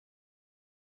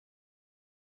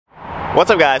What's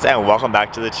up guys, and welcome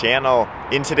back to the channel.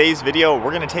 In today's video,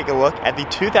 we're going to take a look at the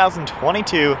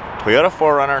 2022 Toyota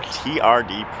 4Runner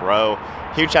TRD PRO.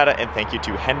 Huge shout out and thank you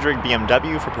to Hendrick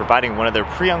BMW for providing one of their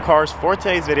pre-owned cars for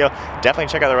today's video. Definitely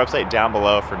check out their website down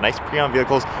below for nice pre-owned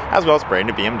vehicles as well as brand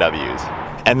new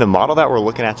BMWs. And the model that we're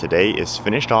looking at today is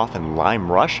finished off in lime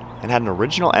rush and had an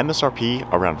original MSRP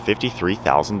around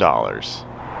 $53,000.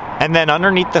 And then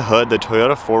underneath the hood, the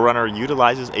Toyota 4Runner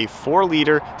utilizes a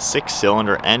 4-liter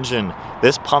 6-cylinder engine.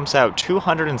 This pumps out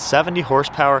 270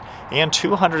 horsepower and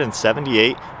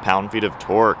 278 pound-feet of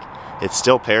torque. It's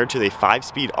still paired to the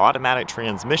 5-speed automatic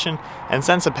transmission and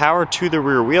sends the power to the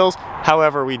rear wheels.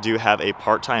 However, we do have a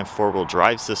part-time 4-wheel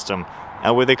drive system.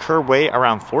 And with a curb weight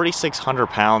around 4,600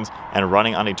 pounds and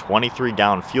running on a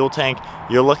 23-gallon fuel tank,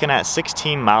 you're looking at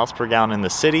 16 miles per gallon in the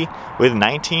city with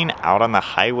 19 out on the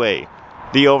highway.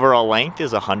 The overall length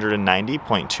is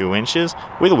 190.2 inches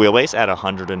with a wheelbase at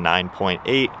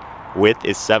 109.8, width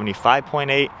is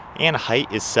 75.8, and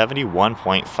height is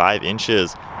 71.5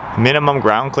 inches. Minimum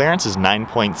ground clearance is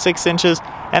 9.6 inches,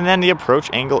 and then the approach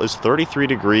angle is 33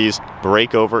 degrees,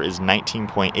 breakover is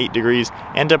 19.8 degrees,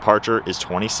 and departure is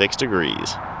 26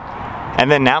 degrees. And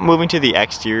then now moving to the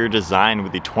exterior design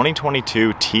with the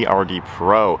 2022 TRD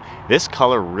PRO. This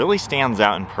color really stands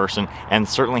out in person and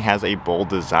certainly has a bold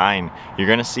design. You're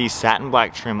going to see satin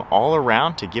black trim all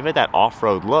around to give it that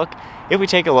off-road look. If we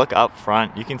take a look up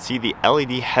front, you can see the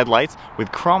LED headlights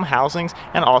with chrome housings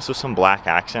and also some black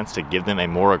accents to give them a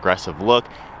more aggressive look.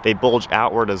 They bulge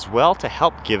outward as well to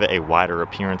help give it a wider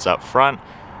appearance up front.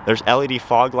 There's LED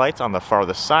fog lights on the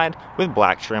farthest side with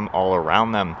black trim all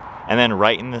around them. And then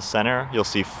right in the center, you'll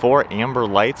see 4 amber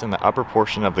lights in the upper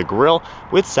portion of the grille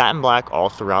with satin black all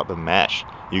throughout the mesh.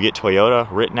 You get Toyota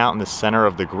written out in the center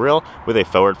of the grille with a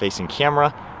forward-facing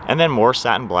camera, and then more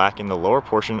satin black in the lower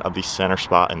portion of the center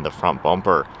spot in the front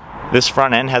bumper. This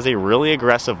front end has a really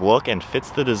aggressive look and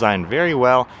fits the design very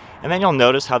well. And then you'll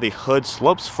notice how the hood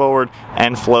slopes forward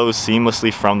and flows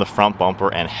seamlessly from the front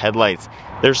bumper and headlights.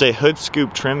 There's a hood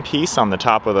scoop trim piece on the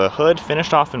top of the hood,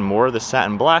 finished off in more of the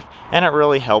satin black, and it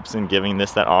really helps in giving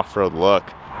this that off-road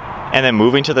look. And then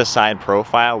moving to the side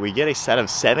profile, we get a set of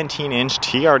 17-inch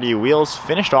TRD wheels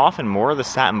finished off in more of the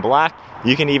satin black.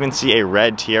 You can even see a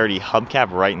red TRD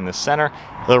hubcap right in the center.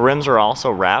 The rims are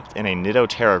also wrapped in a Nitto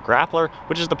Terra grappler,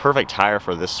 which is the perfect tire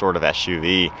for this sort of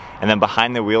SUV. And then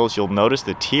behind the wheels, you'll notice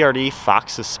the TRD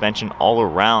Fox suspension all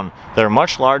around. They're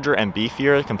much larger and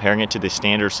beefier comparing it to the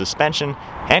standard suspension,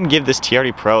 and give this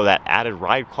TRD PRO that added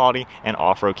ride quality and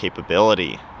off-road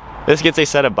capability. This gets a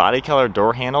set of body color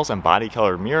door handles and body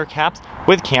color mirror caps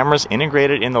with cameras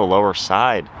integrated in the lower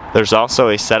side. There's also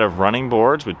a set of running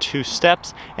boards with 2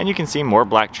 steps, and you can see more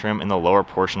black trim in the lower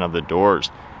portion of the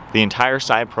doors. The entire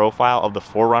side profile of the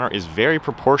 4Runner is very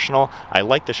proportional. I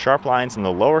like the sharp lines in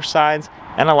the lower sides,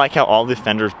 and I like how all the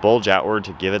fenders bulge outward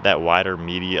to give it that wider,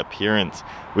 meaty appearance.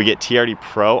 We get TRD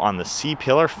PRO on the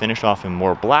C-pillar finished off in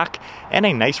more black, and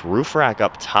a nice roof rack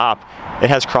up top. It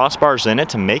has crossbars in it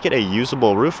to make it a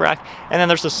usable roof rack, and then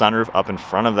there's the sunroof up in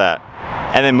front of that.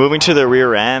 And then moving to the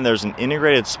rear end, there's an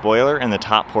integrated spoiler in the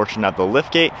top portion of the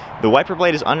liftgate. The wiper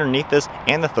blade is underneath this,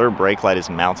 and the third brake light is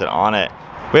mounted on it.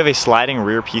 We have a sliding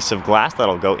rear piece of glass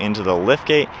that'll go into the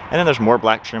liftgate, and then there's more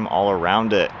black trim all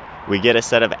around it. We get a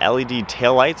set of LED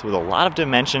taillights with a lot of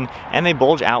dimension, and they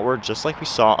bulge outward just like we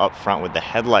saw up front with the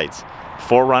headlights.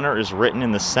 4Runner is written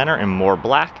in the center in more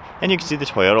black, and you can see the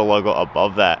Toyota logo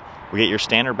above that. We get your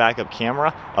standard backup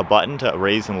camera, a button to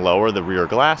raise and lower the rear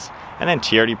glass, and then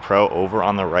TRD PRO over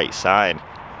on the right side.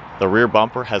 The rear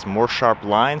bumper has more sharp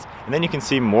lines, and then you can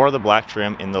see more of the black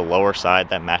trim in the lower side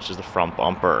that matches the front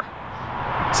bumper.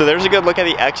 So there's a good look at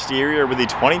the exterior with the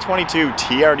 2022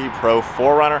 TRD PRO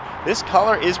 4Runner. This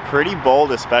color is pretty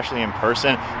bold, especially in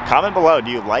person. Comment below,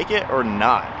 do you like it or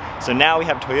not? So now we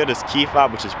have Toyota's key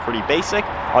fob, which is pretty basic.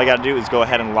 All you gotta do is go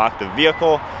ahead and lock the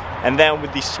vehicle. And then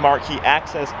with the smart key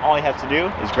access, all you have to do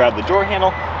is grab the door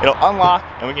handle, it'll unlock,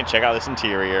 and we can check out this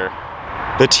interior.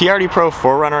 The TRD PRO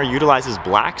 4Runner utilizes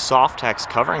black Softex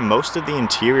covering most of the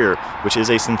interior, which is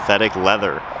a synthetic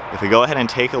leather. If we go ahead and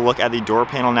take a look at the door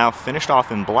panel now finished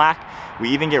off in black, we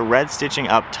even get red stitching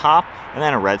up top and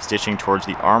then a red stitching towards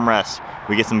the armrest.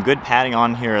 We get some good padding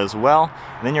on here as well,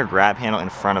 and then your grab handle in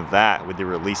front of that with the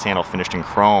release handle finished in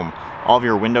chrome. All of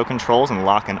your window controls and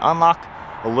lock and unlock,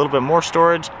 a little bit more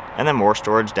storage, and then more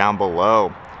storage down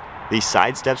below. These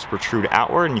side steps protrude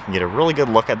outward, and you can get a really good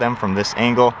look at them from this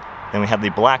angle. Then we have the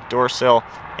black door sill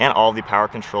and all the power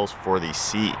controls for the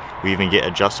seat. We even get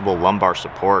adjustable lumbar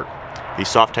support. The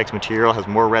Softex material has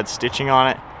more red stitching on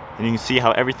it, and you can see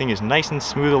how everything is nice and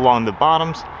smooth along the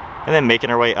bottoms. And then making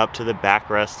our way up to the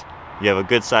backrest, you have a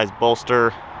good sized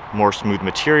bolster, more smooth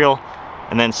material,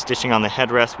 and then stitching on the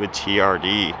headrest with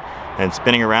TRD. And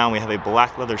spinning around, we have a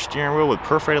black leather steering wheel with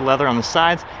perforated leather on the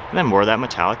sides, and then more of that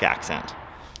metallic accent.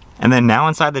 And then now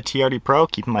inside the TRD Pro,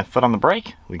 keeping my foot on the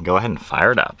brake, we can go ahead and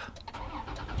fire it up.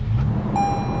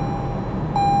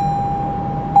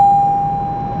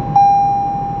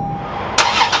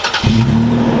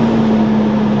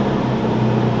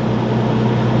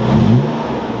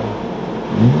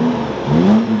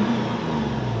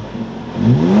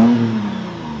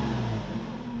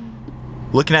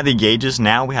 Looking at the gauges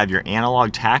now, we have your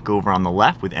analog tach over on the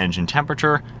left with engine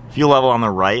temperature, fuel level on the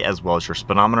right, as well as your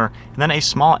speedometer, and then a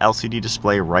small LCD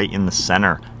display right in the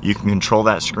center. You can control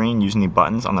that screen using the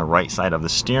buttons on the right side of the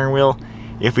steering wheel.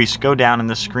 If we go down in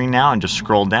the screen now and just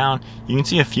scroll down, you can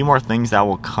see a few more things that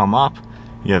will come up.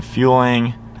 You have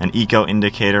fueling, an eco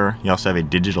indicator, you also have a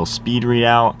digital speed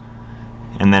readout,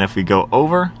 and then if we go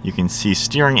over, you can see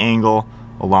steering angle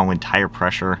along with tire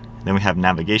pressure. Then we have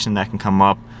navigation that can come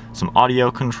up, some audio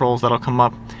controls that'll come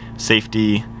up,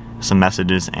 safety, some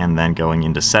messages, and then going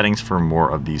into settings for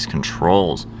more of these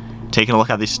controls. Taking a look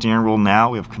at the steering wheel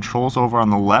now, we have controls over on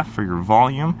the left for your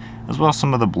volume, as well as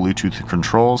some of the Bluetooth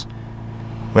controls.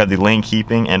 We have the lane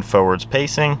keeping and forwards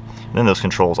pacing, and then those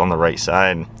controls on the right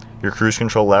side. Your cruise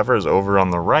control lever is over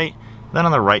on the right. Then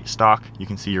on the right stalk, you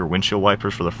can see your windshield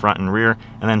wipers for the front and rear,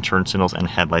 and then turn signals and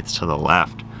headlights to the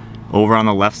left. Over on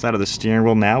the left side of the steering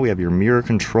wheel now, we have your mirror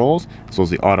controls, as well as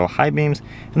the auto high beams,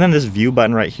 and then this view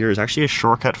button right here is actually a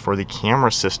shortcut for the camera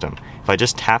system. If I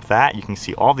just tap that, you can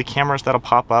see all the cameras that'll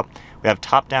pop up. We have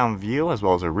top-down view as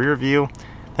well as a rear view.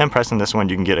 Then pressing this one,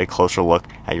 you can get a closer look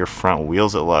at your front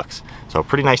wheels, it looks. So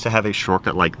pretty nice to have a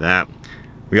shortcut like that.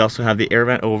 We also have the air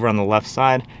vent over on the left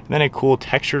side, and then a cool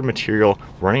textured material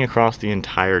running across the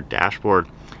entire dashboard,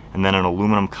 and then an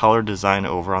aluminum color design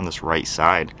over on this right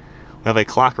side. We have a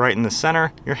clock right in the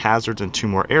center, your hazards, and 2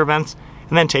 more air vents,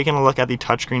 and then taking a look at the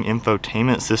touchscreen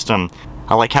infotainment system.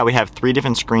 I like how we have 3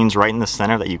 different screens right in the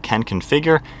center that you can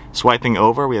configure. Swiping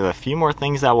over, we have a few more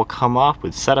things that will come up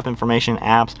with setup information,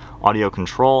 apps, audio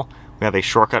control. We have a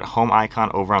shortcut home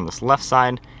icon over on this left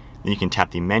side. Then you can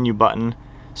tap the menu button,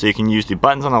 so you can use the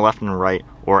buttons on the left and right,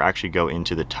 or actually go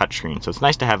into the touchscreen. So it's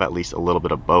nice to have at least a little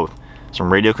bit of both.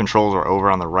 Some radio controls are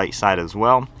over on the right side as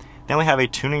well. Then we have a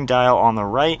tuning dial on the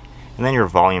right, and then your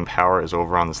volume power is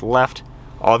over on this left.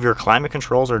 All of your climate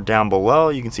controls are down below.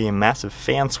 You can see a massive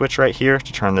fan switch right here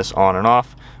to turn this on and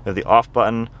off. We have the off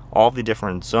button, all of the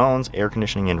different zones, air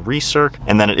conditioning and recirc,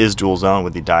 and then it is dual zone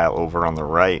with the dial over on the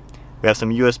right. We have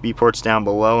some USB ports down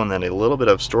below, and then a little bit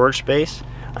of storage space,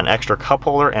 an extra cup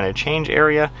holder, and a change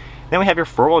area. Then we have your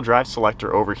 4-wheel drive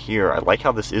selector over here. I like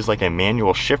how this is like a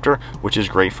manual shifter, which is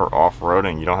great for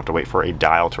off-roading. You don't have to wait for a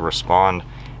dial to respond.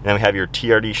 And then we have your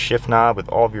TRD shift knob with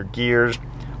all of your gears,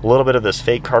 a little bit of this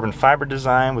fake carbon fiber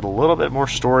design with a little bit more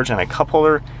storage and a cup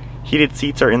holder. Heated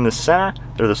seats are in the center.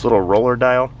 They're this little roller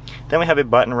dial. Then we have a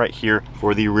button right here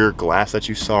for the rear glass that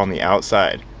you saw on the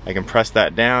outside. I can press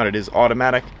that down, it is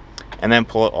automatic, and then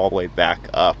pull it all the way back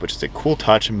up, which is a cool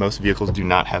touch, and most vehicles do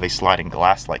not have a sliding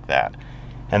glass like that.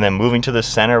 And then moving to the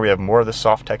center, we have more of the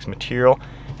Softex material,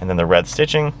 and then the red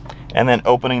stitching. And then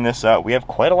opening this up, we have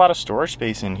quite a lot of storage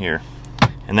space in here.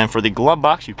 And then for the glove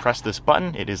box, you press this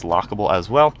button, it is lockable as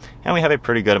well, and we have a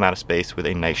pretty good amount of space with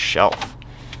a nice shelf.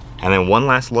 And then one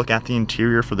last look at the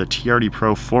interior for the TRD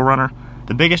Pro 4Runner.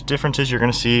 The biggest differences you're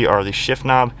going to see are the shift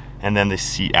knob and then the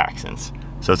seat accents.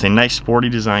 So it's a nice sporty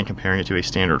design comparing it to a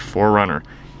standard 4Runner.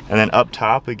 And then up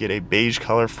top, we get a beige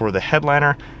color for the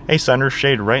headliner, a sunroof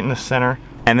shade right in the center,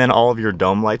 and then all of your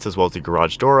dome lights as well as the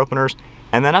garage door openers.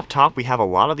 And then up top, we have a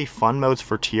lot of the fun modes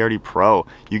for TRD Pro.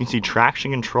 You can see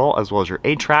traction control as well as your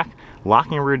 8-track,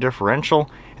 locking rear differential,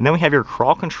 and then we have your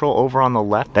crawl control over on the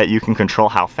left that you can control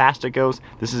how fast it goes.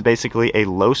 This is basically a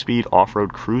low-speed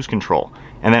off-road cruise control.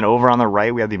 And then over on the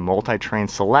right, we have the multi-train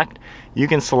select. You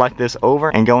can select this over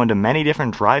and go into many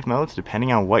different drive modes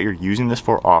depending on what you're using this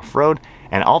for off-road.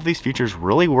 And all of these features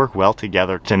really work well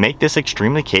together to make this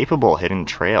extremely capable hitting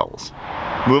trails.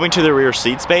 Moving to the rear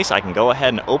seat space, I can go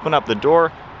ahead and open up the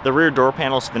door. The rear door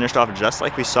panel is finished off just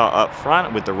like we saw up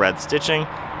front with the red stitching.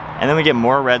 And then we get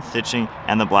more red stitching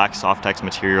and the black Softex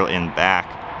material in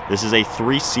back. This is a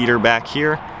 3-seater back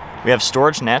here. We have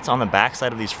storage nets on the back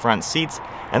side of these front seats,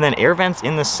 and then air vents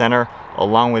in the center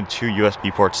along with 2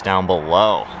 USB ports down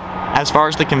below. As far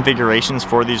as the configurations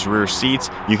for these rear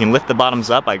seats, you can lift the bottoms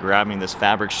up by grabbing this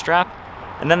fabric strap,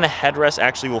 and then the headrest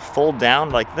actually will fold down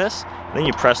like this. Then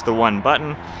you press the one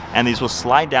button, and these will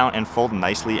slide down and fold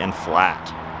nicely and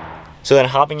flat. So then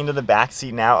hopping into the back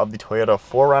seat now of the Toyota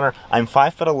 4Runner, I'm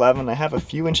 5'11", I have a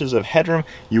few inches of headroom.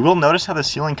 You will notice how the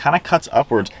ceiling kind of cuts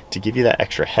upwards to give you that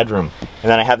extra headroom. And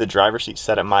then I have the driver's seat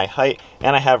set at my height,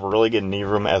 and I have really good knee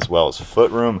room as well as foot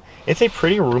room. It's a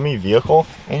pretty roomy vehicle,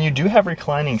 and you do have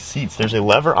reclining seats. There's a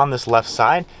lever on this left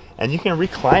side, and you can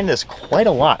recline this quite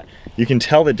a lot. You can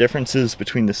tell the differences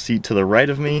between the seat to the right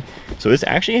of me. So it's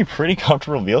actually a pretty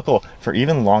comfortable vehicle for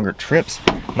even longer trips.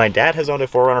 My dad has owned a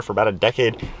 4Runner for about a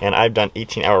decade, and I've done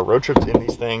 18-hour road trips in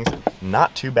these things.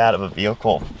 Not too bad of a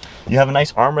vehicle. You have a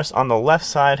nice armrest on the left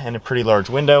side and a pretty large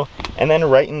window. And then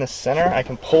right in the center, I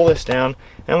can pull this down,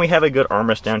 and we have a good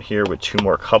armrest down here with 2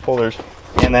 more cup holders.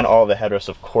 And then all the headrests,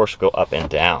 of course, go up and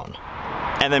down.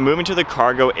 And then moving to the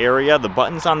cargo area, the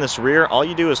buttons on this rear, all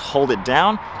you do is hold it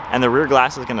down, and the rear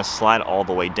glass is gonna slide all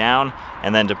the way down.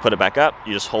 And then to put it back up,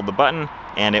 you just hold the button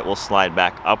and it will slide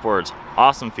back upwards.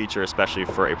 Awesome feature, especially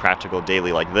for a practical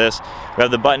daily like this. We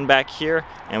have the button back here,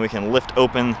 and we can lift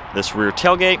open this rear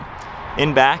tailgate.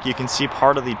 In back, you can see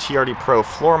part of the TRD PRO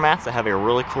floor mats that have a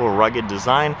really cool rugged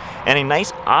design, and a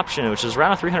nice option, which is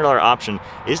around a $300 option,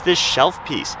 is this shelf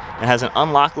piece. It has an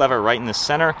unlock lever right in the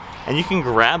center, and you can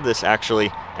grab this actually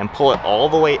and pull it all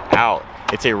the way out.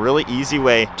 It's a really easy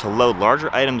way to load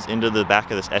larger items into the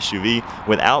back of this SUV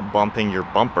without bumping your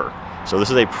bumper. So this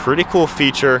is a pretty cool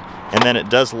feature, and then it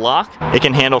does lock. It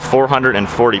can handle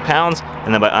 440 pounds,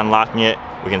 and then by unlocking it,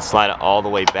 we can slide it all the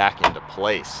way back into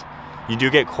place. You do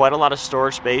get quite a lot of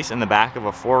storage space in the back of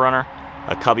a 4Runner,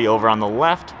 a cubby over on the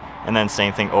left, and then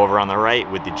same thing over on the right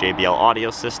with the JBL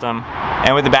audio system.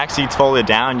 And with the back seats folded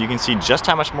down, you can see just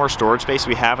how much more storage space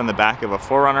we have in the back of a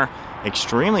 4Runner.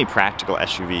 Extremely practical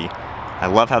SUV. I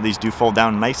love how these do fold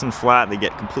down nice and flat. They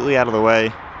get completely out of the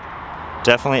way.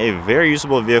 Definitely a very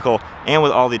usable vehicle, and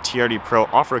with all the TRD PRO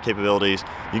off-road capabilities,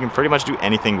 you can pretty much do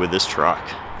anything with this truck.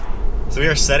 So we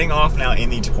are setting off now in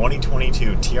the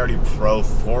 2022 TRD PRO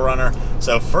 4Runner.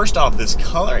 So first off, this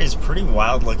color is pretty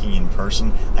wild looking in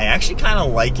person. I actually kind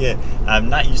of like it. I'm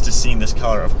not used to seeing this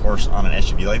color, of course, on an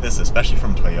SUV like this, especially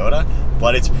from Toyota,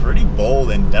 but it's pretty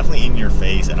bold and definitely in your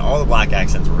face, and all the black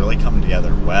accents really come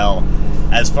together well.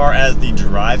 As far as the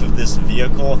drive of this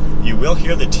vehicle, you will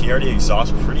hear the TRD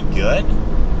exhaust pretty good.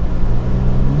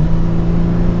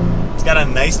 It's got a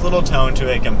nice little tone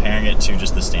to it comparing it to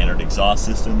just the standard exhaust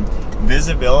system.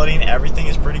 Visibility and everything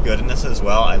is pretty good in this as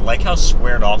well. I like how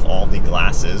squared off all the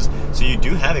glass is, so you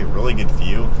do have a really good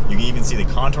view. You can even see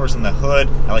the contours in the hood.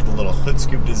 I like the little hood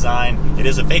scoop design. It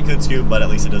is a fake hood scoop, but at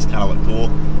least it does kind of look cool.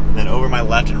 And then over my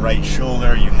left and right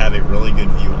shoulder, you have a really good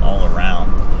view all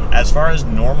around. As far as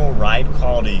normal ride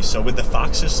quality, so with the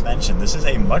Fox suspension, this is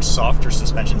a much softer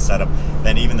suspension setup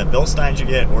than even the Bilsteins you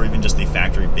get, or even just the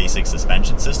factory basic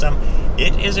suspension system.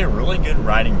 It is a really good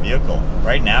riding vehicle.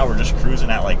 Right now we're just cruising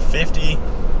at like 50,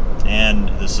 and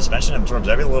the suspension absorbs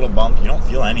every little bump. You don't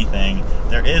feel anything.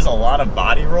 There is a lot of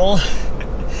body roll.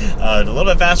 A little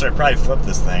bit faster, I'd probably flip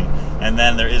this thing. And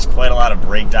then there is quite a lot of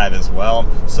brake dive as well.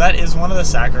 So that is one of the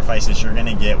sacrifices you're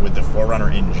gonna get with the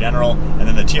 4Runner in general. And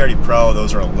then the TRD PRO,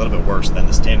 those are a little bit worse than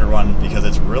the standard one because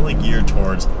it's really geared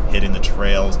towards hitting the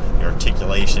trails, the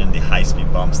articulation, the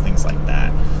high-speed bumps, things like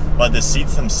that. But the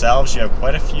seats themselves, you have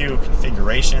quite a few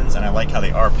configurations, and I like how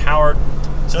they are powered.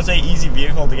 So it's an easy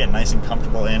vehicle to get nice and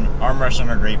comfortable in. Armrests are in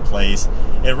a great place.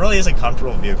 It really is a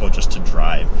comfortable vehicle just to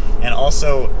drive. And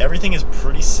also, everything is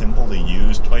pretty simple to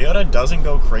use. Toyota doesn't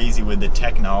go crazy with the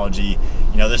technology.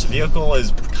 You know, this vehicle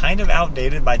is kind of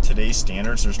outdated by today's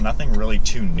standards. There's nothing really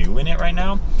too new in it right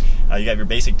now. You got your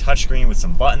basic touchscreen with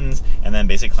some buttons, and then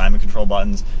basic climate control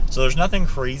buttons. So there's nothing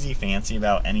crazy fancy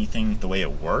about anything the way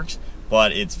it works,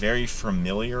 but it's very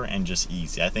familiar and just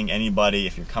easy. I think anybody,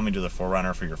 if you're coming to the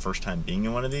 4Runner for your first time being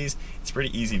in one of these, it's a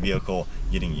pretty easy vehicle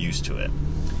getting used to it.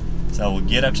 So we'll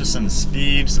get up to some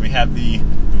speed. So we have the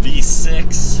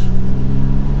V6.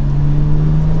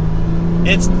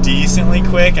 It's decently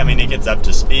quick. I mean, it gets up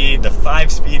to speed. The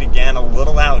 5-speed, again, a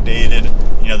little outdated.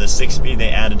 You know, the 6-speed they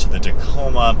added to the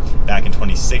Tacoma back in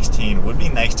 2016 would be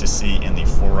nice to see in the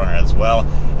 4Runner as well.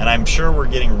 And I'm sure we're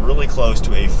getting really close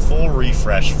to a full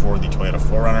refresh for the Toyota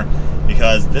 4Runner,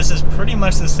 because this is pretty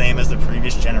much the same as the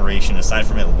previous generation, aside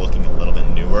from it looking a little bit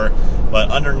newer.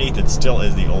 But underneath, it still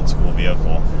is the old school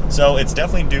vehicle. So it's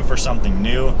definitely due for something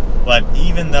new. But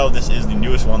even though this is the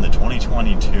newest one, the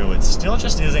 2022, it still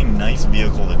just is a nice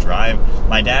vehicle to drive.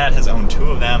 My dad has owned 2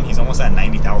 of them. He's almost at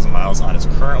 90,000 miles on his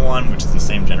current one, which is the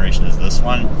same generation as this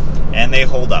one, and they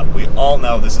hold up. We all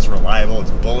know this is reliable,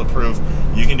 it's bulletproof,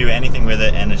 you can do anything with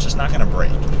it, and it's just not going to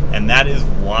break. And that is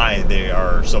why they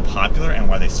are so popular and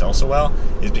why they sell so well,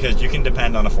 is because you can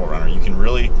depend on a 4Runner. You can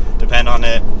really depend on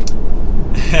it.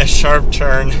 Sharp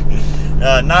turn.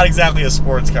 Not exactly a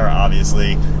sports car,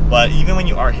 obviously, but even when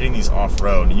you are hitting these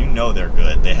off-road, you know they're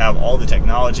good. They have all the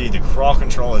technology. The crawl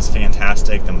control is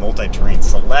fantastic. The multi-terrain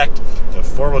select, the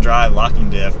four-wheel drive, locking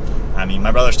diff. I mean,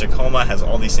 my brother's Tacoma has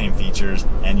all these same features,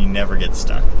 and you never get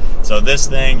stuck. So this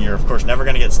thing, you're of course never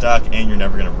going to get stuck, and you're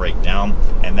never going to break down,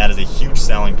 and that is a huge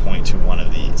selling point to one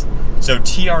of these. So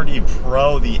TRD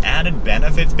Pro, the added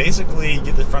benefits, basically you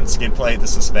get the front skid plate, the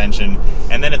suspension,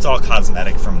 and then it's all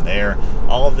cosmetic from there.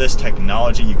 All of this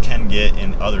technology you can get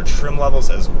in other trim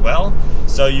levels as well.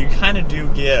 So you kind of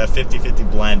do get a 50-50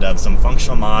 blend of some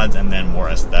functional mods and then more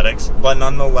aesthetics. But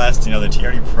nonetheless, you know, the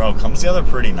TRD Pro comes together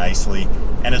pretty nicely.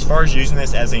 And as far as using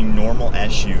this as a normal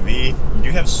SUV, you do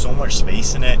have so much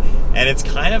space in it, and it's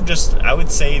kind of just, I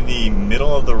would say, the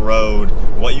middle of the road,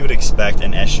 what you would expect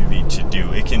an SUV to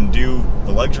do. It can do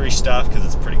the luxury stuff because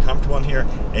it's pretty comfortable in here.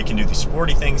 It can do the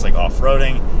sporty things like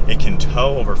off-roading. It can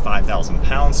tow over 5,000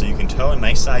 pounds, so you can tow a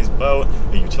nice sized boat,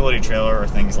 a utility trailer, or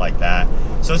things like that.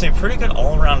 So it's a pretty good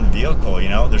all-around vehicle, you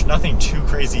know? There's nothing too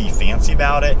crazy fancy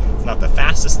about it. It's not the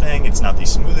fastest thing, it's not the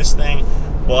smoothest thing,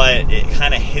 but it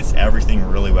kind of hits everything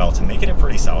really well to make it a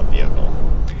pretty solid vehicle.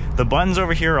 The buttons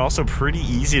over here are also pretty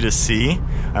easy to see.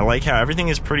 I like how everything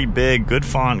is pretty big, good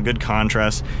font, good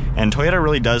contrast, and Toyota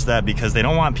really does that because they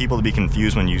don't want people to be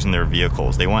confused when using their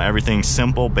vehicles. They want everything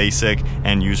simple, basic,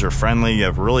 and user-friendly. You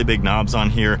have really big knobs on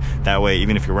here. That way,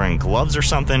 even if you're wearing gloves or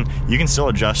something, you can still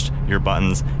adjust your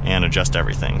buttons and adjust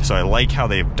everything. So I like how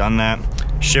they've done that.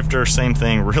 Shifter, same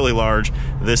thing, really large.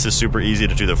 This is super easy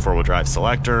to do the four-wheel drive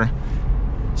selector.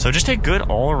 So just a good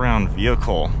all-around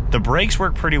vehicle. The brakes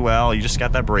work pretty well. You just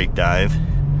got that brake dive.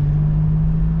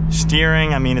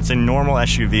 Steering, I mean, it's a normal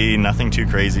SUV, nothing too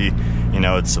crazy. You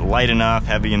know, it's light enough,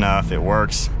 heavy enough, it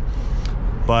works.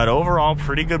 But overall,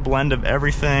 pretty good blend of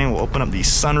everything. We'll open up the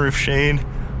sunroof shade,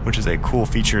 which is a cool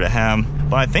feature to have.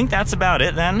 But I think that's about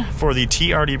it then for the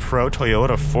TRD Pro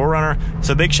Toyota 4Runner.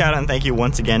 So big shout out and thank you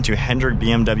once again to Hendrick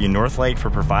BMW Northlake for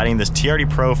providing this TRD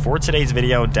Pro for today's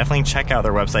video. Definitely check out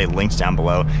their website, links down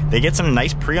below. They get some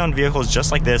nice pre-owned vehicles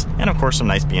just like this, and of course some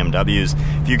nice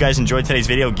BMWs. If you guys enjoyed today's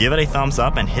video, give it a thumbs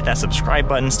up and hit that subscribe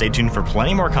button. Stay tuned for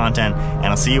plenty more content, and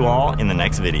I'll see you all in the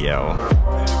next video.